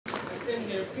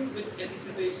here filled with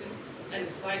anticipation and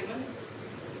excitement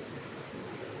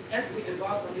as we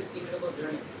embark on this incredible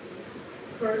journey.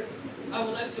 First, I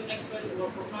would like to express our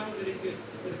profound gratitude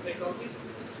to the faculties,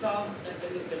 staffs, and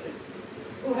administrators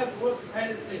who have worked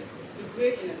tirelessly to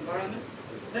create an environment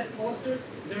that fosters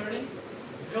learning,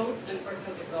 growth, and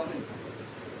personal development.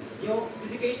 Your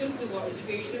dedication to our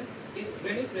education is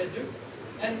very treasured,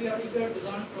 and we are eager to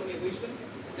learn from your wisdom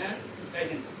and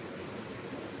guidance.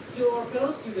 To our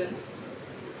fellow students,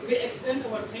 we extend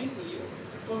our thanks to you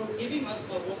for giving us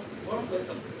a warm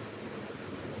welcome.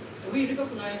 We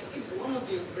recognize each one of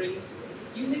you brings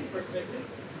unique perspective,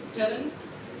 challenge,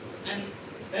 and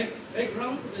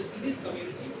background to this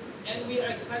community, and we are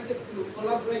excited to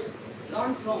collaborate,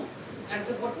 learn from, and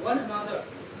support one another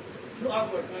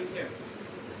throughout our time here.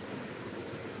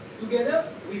 Together,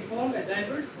 we form a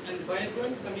diverse and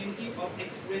vibrant community of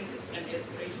experiences and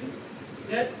aspirations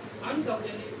that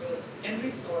undoubtedly will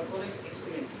enrich our college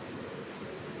experience.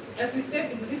 As we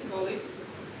step into this college,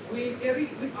 we carry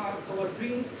with us our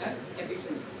dreams and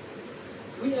ambitions.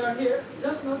 We are here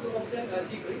just not to obtain a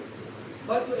degree,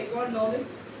 but to acquire knowledge,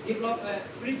 develop a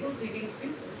critical thinking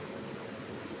skills,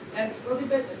 and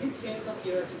cultivate a deep sense of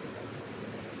curiosity.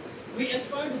 We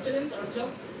aspire to challenge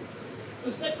ourselves,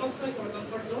 to step outside our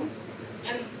comfort zones,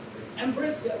 and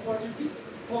embrace the opportunities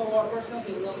for our personal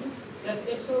development that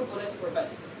Tetso College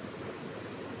provides.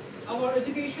 Our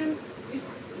education is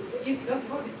just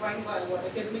not defined by our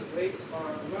academic grades or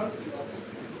marks we obtain,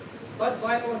 but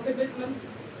by our commitment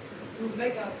to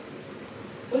make a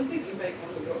positive impact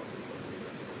on the world.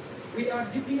 We are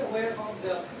deeply aware of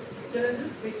the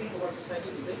challenges facing our society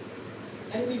today,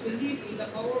 and we believe in the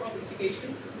power of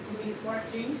education to inspire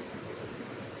change,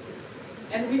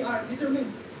 and we are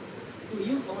determined to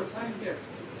use our time here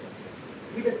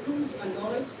with the tools and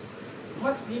knowledge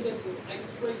much needed to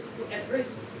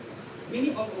address many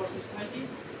of our society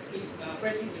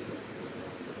pressing issues.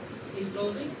 In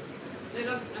closing, let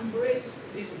us embrace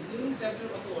this new chapter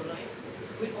of our lives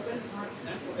with open hearts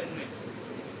and open minds.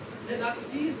 Let us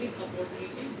seize this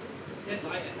opportunity that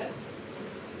lie ahead,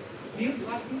 build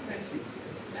lasting friendships,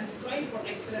 and strive for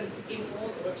excellence in all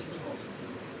our endeavors.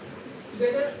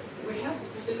 Together, we have the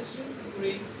potential to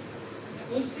create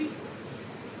a positive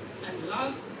and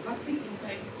lasting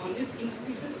impact on this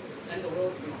institution and the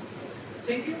world beyond.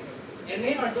 Thank you, and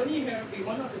may our journey here be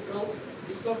one of the growth,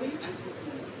 discovery, and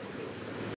fulfillment.